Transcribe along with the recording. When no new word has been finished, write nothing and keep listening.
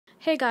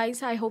Hey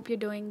guys, I hope you're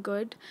doing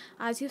good.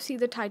 As you see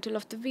the title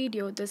of the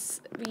video,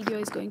 this video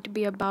is going to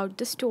be about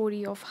the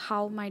story of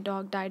how my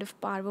dog died of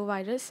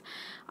parvovirus.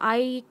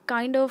 I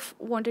kind of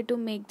wanted to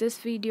make this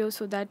video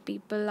so that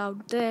people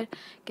out there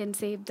can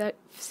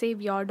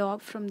save your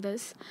dog from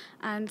this,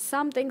 and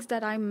some things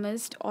that I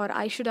missed or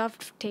I should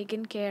have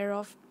taken care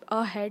of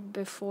ahead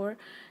before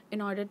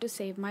in order to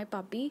save my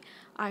puppy.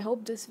 I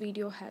hope this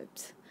video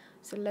helps.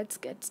 So let's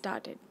get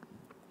started.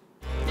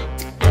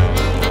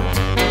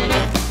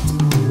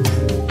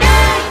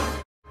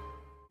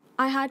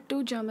 I had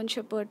two German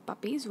Shepherd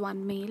puppies,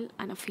 one male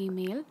and a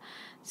female.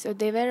 So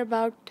they were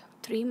about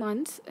 3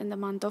 months in the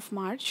month of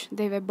March.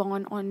 They were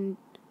born on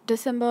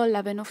December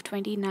 11 of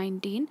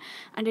 2019,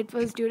 and it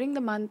was during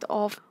the month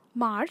of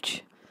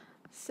March.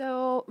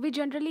 So we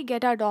generally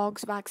get our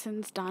dogs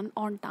vaccines done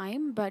on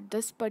time, but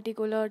this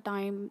particular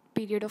time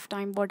period of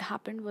time, what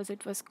happened was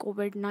it was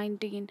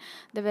COVID-19.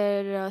 There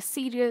were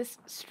serious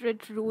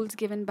strict rules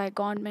given by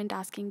government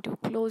asking to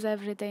close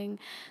everything.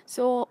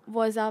 So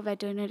was our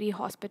veterinary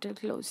hospital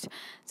closed.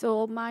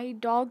 So my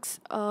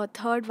dog's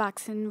third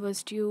vaccine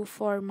was due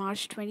for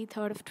March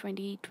 23rd of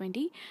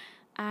 2020,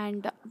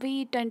 and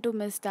we tend to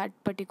miss that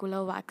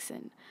particular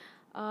vaccine.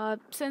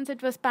 Since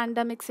it was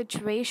pandemic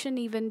situation,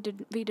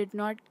 we did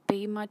not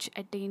pay much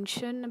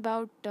attention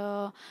about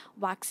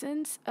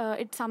vaccines.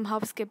 It somehow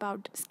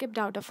skipped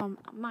out of our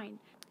mind.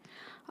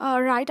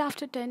 Right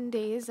after 10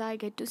 days, I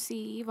get to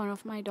see one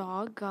of my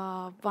dog.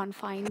 One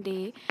fine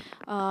day,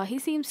 he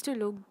seems to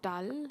look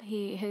dull.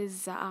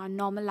 His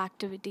normal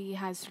activity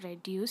has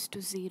reduced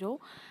to zero,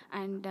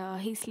 and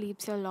he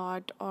sleeps a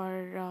lot,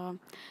 or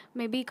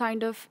maybe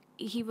kind of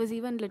he was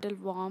even little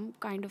warm,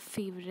 kind of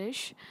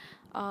feverish.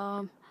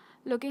 Um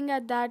Looking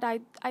at that,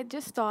 I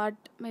just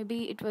thought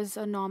maybe it was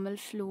a normal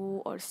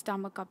flu or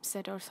stomach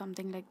upset or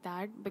something like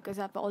that, because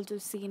I've also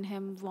seen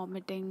him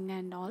vomiting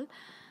and all.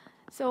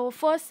 So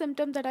first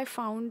symptom that I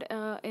found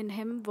in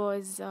him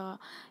was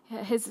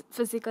his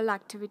physical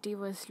activity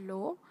was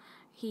low.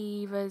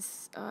 He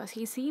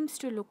seems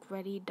to look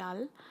very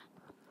dull,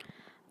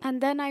 and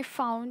then I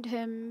found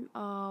him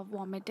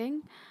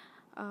vomiting.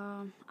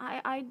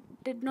 I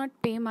did not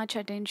pay much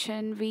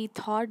attention. We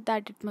thought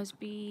that it must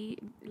be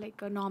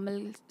like a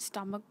normal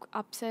stomach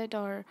upset,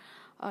 or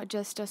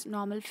just a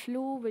normal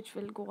flu, which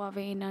will go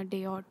away in a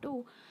day or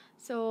two.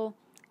 So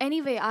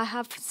anyway, I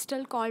have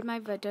still called my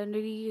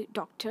veterinary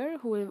doctor,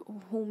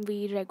 whom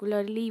we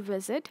regularly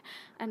visit,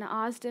 and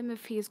asked him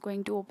if he is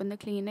going to open the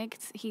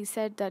clinics. He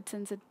said that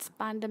since it's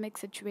pandemic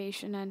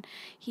situation and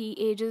he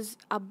ages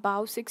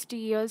above 60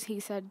 years, he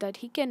said that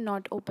he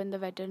cannot open the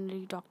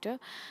veterinary doctor.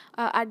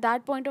 At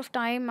that point of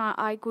time,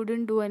 I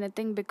couldn't do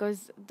anything,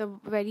 because the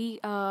very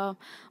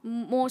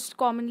most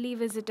commonly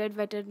visited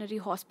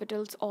veterinary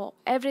hospitals, or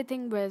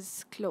everything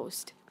was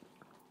closed.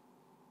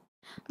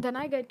 Then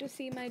I get to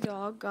see my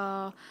dog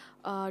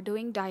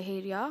doing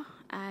diarrhea,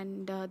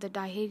 and the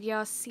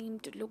diarrhea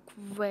seemed to look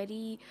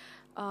very.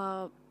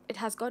 It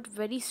has got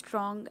very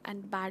strong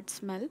and bad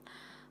smell.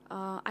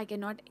 I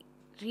cannot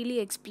really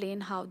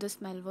explain how the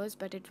smell was,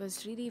 but it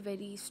was really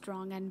very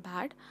strong and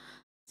bad.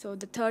 So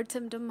the third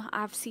symptom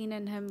I've seen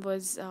in him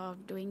was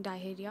doing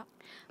diarrhea.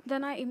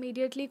 Then I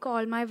immediately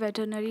called my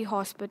veterinary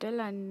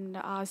hospital and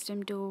asked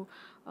him to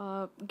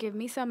give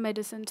me some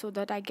medicine so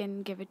that I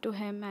can give it to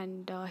him,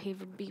 and he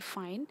would be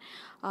fine.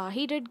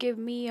 He did give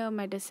me a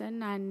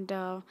medicine, and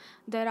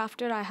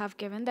thereafter I have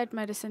given that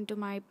medicine to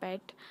my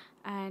pet,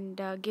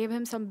 and gave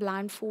him some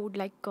bland food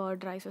like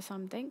curd rice or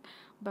something,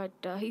 but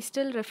he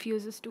still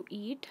refuses to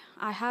eat.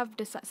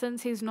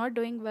 Since he's not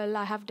doing well,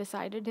 I have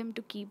decided him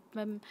to keep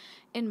him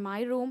in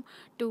my room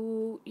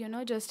to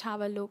just have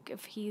a look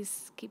if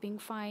he's keeping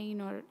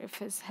fine, or if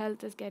his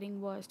health is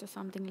getting worse or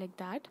something like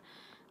that.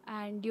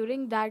 And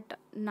during that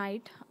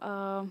night,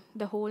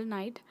 the whole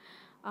night,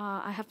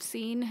 I have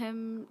seen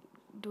him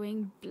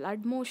doing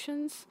blood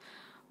motions.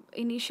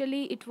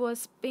 Initially it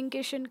was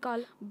pinkish in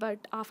color,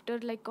 but after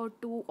like a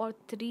two or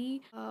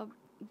three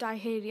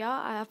diarrhea,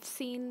 I have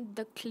seen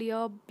the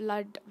clear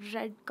blood,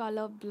 red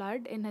color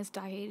blood in his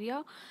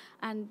diarrhea,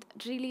 and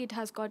really it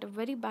has got a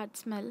very bad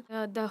smell.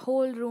 The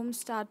whole room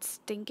starts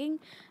stinking,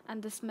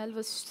 and the smell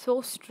was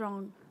so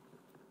strong.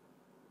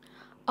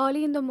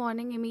 Early in the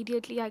morning,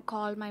 immediately I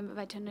called my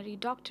veterinary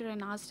doctor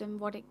and asked him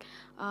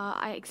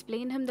I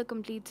explained him the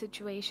complete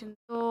situation.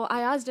 So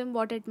I asked him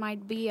what it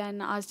might be,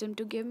 and asked him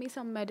to give me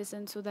some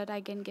medicine so that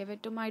I can give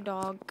it to my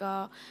dog,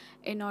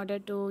 in order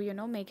to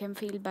make him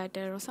feel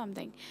better or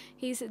something.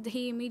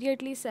 He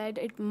immediately said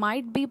it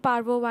might be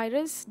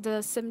parvovirus.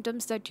 The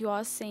symptoms that you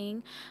are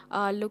saying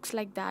looks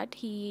like that.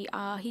 He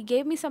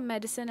gave me some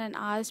medicine and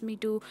asked me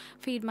to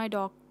feed my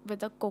dog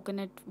with a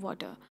coconut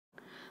water.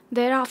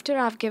 Thereafter,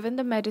 I've given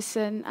the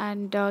medicine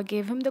and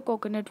gave him the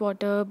coconut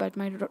water, but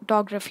my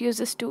dog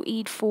refuses to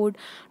eat food,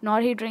 nor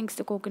he drinks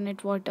the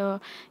coconut water.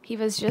 He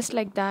was just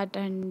like that,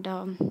 and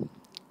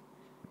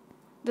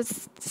the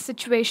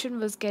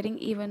situation was getting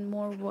even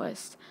more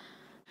worse.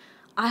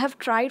 I have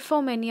tried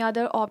for many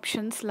other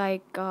options,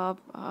 like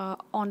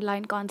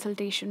online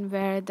consultation,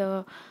 where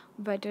the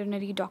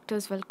veterinary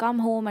doctors will come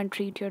home and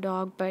treat your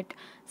dog. But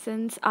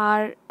since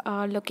our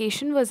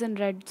location was in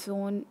red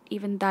zone,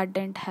 even that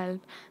didn't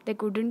help. They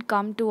couldn't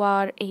come to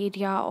our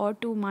area or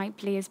to my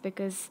place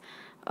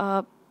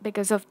uh,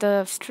 because of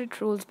the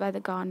strict rules by the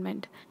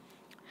government.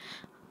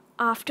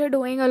 After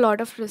doing a lot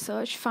of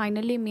research,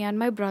 finally me and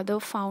my brother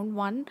found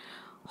one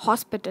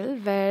hospital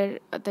where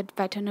the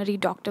veterinary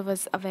doctor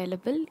was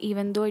available.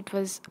 Even though it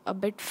was a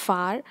bit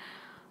far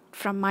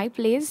from my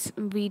place,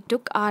 we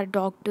took our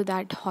dog to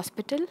that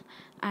hospital,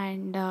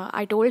 and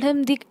I told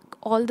him the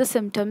all the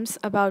symptoms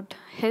about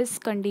his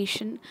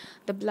condition,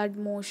 the blood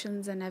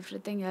motions and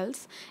everything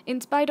else.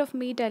 In spite of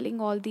me telling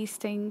all these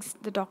things,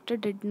 the doctor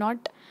did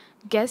not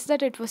guess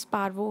that it was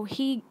parvo.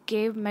 He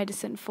gave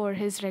medicine for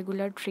his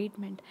regular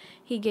treatment.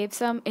 He gave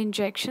some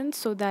injections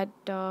so that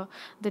the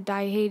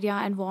diarrhea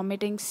and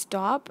vomiting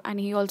stop, and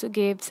he also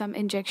gave some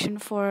injection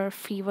for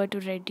fever to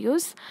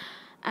reduce.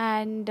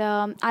 And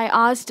I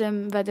asked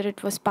him whether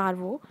it was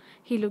parvo.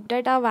 He looked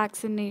at our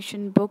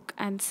vaccination book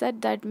and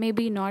said that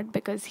maybe not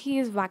because he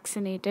is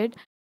vaccinated.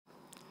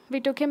 We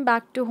took him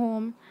back to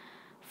home.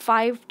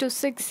 5 to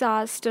 6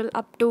 hours, still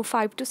up to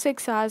 5 to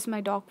 6 hours,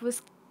 my dog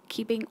was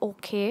keeping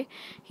okay.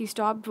 He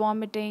stopped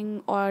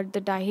vomiting, or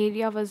the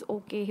diarrhea was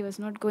okay. He was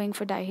not going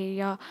for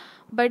diarrhea,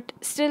 but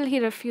still he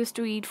refused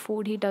to eat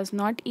food. He does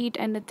not eat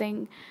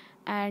anything,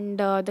 and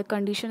the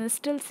condition is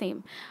still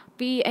same.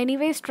 We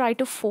anyways try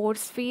to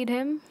force feed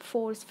him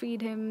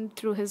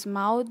through his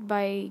mouth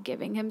by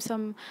giving him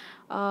some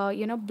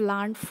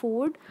bland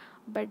food,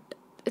 but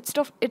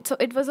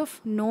it was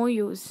of no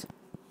use.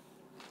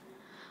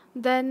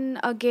 Then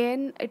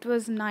again, it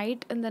was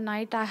night. In the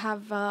night, I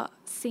have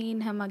seen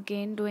him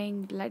again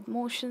doing blood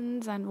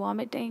motions and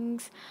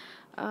vomitings.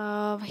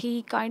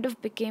 He kind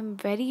of became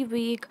very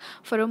weak.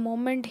 For a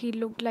moment, he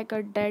looked like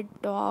a dead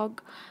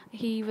dog.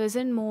 He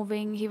wasn't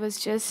moving, he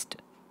was just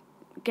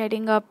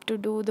getting up to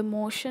do the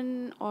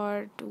motion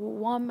or to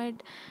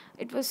vomit.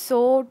 It was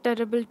so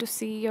terrible to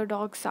see your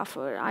dog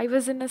suffer. I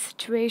was in a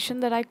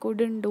situation that I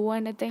couldn't do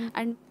anything,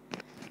 and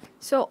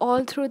so,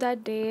 all through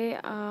that day,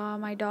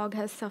 my dog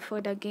has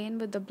suffered again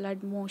with the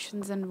blood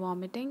motions and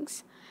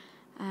vomitings.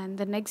 And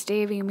the next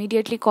day, we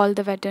immediately called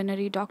the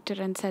veterinary doctor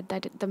and said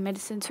that the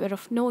medicines were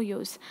of no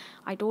use.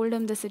 I told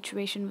him the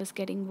situation was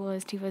getting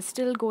worse. He was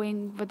still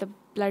going with the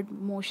blood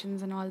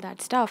motions and all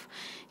that stuff.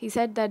 He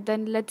said that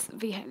then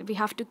we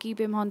have to keep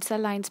him on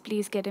salines.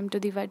 Please get him to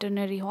the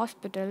veterinary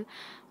hospital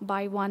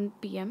by 1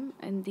 p.m.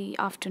 in the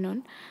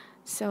afternoon.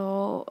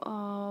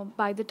 So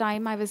by the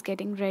time I was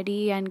getting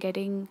ready and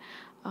getting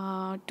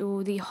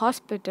to the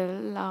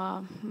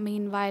hospital,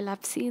 meanwhile,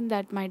 I've seen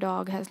that my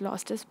dog has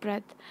lost his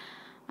breath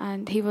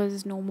and he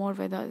was no more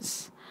with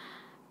us.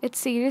 It's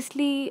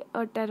seriously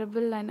a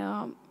terrible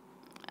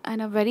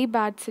and a very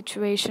bad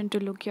situation to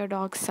look your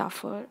dog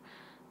suffer.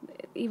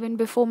 Even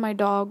before my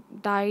dog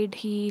died,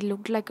 he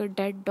looked like a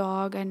dead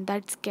dog, and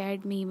that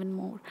scared me even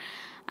more.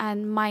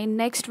 And my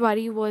next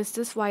worry was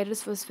this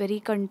virus was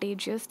very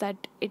contagious,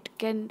 that it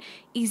can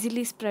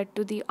easily spread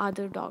to the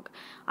other dog.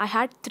 I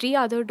had three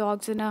other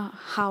dogs in my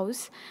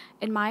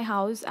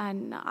house,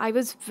 and I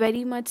was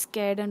very much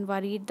scared and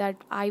worried that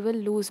I will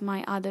lose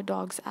my other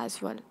dogs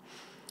as well.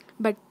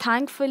 But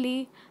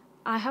thankfully,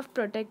 I have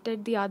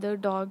protected the other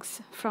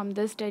dogs from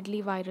this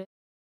deadly virus.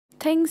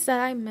 Things that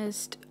I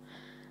missed.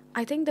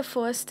 I think the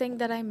first thing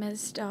that I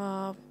missed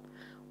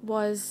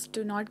was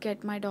to not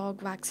get my dog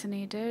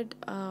vaccinated.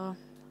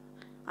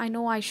 I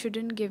know I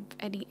shouldn't give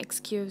any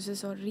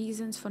excuses or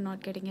reasons for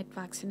not getting it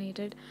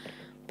vaccinated,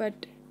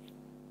 but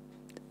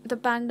the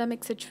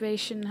pandemic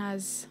situation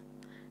has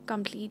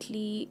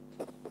completely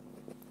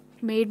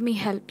made me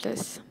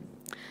helpless.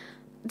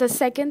 The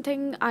second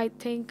thing I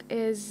think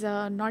is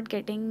not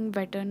getting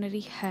veterinary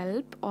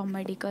help or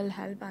medical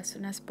help as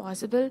soon as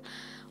possible,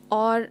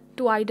 or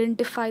to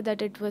identify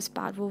that it was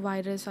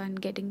parvovirus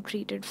and getting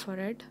treated for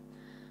it.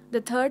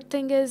 The third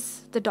thing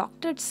is the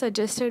doctor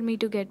suggested me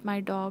to get my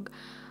dog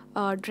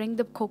drink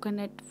the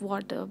coconut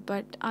water,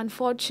 but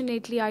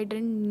unfortunately I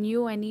didn't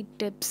knew any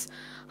tips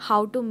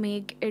how to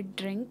make it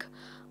drink.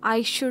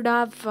 I should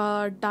have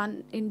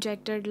done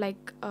injected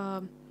like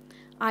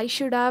I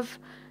should have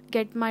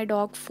get my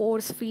dog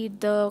force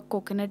feed the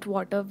coconut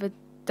water with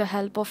the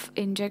help of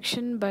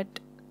injection, but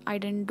I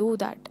didn't do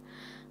that.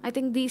 I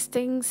think these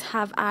things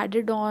have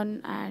added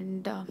on,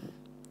 and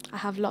I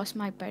have lost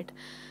my pet.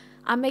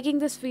 I'm making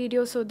this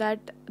video so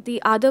that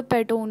the other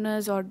pet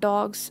owners or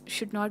dogs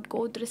should not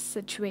go through this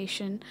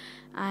situation,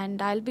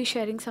 and I'll be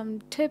sharing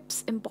some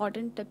tips,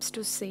 important tips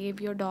to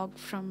save your dog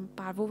from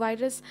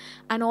parvovirus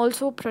and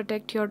also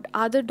protect your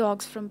other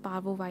dogs from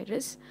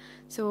parvovirus.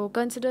 So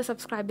consider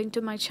subscribing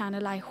to my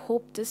channel. I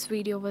hope this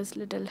video was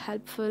little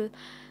helpful,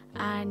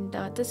 and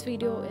this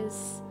video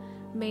is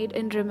made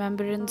in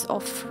remembrance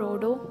of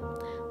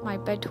Frodo, my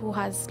pet who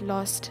has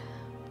lost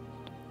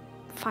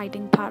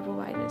fighting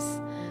parvovirus.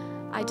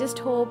 I just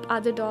hope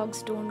other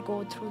dogs don't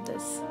go through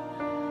this.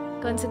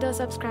 Consider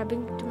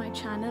subscribing to my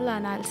channel,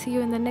 and I'll see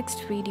you in the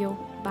next video.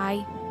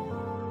 Bye.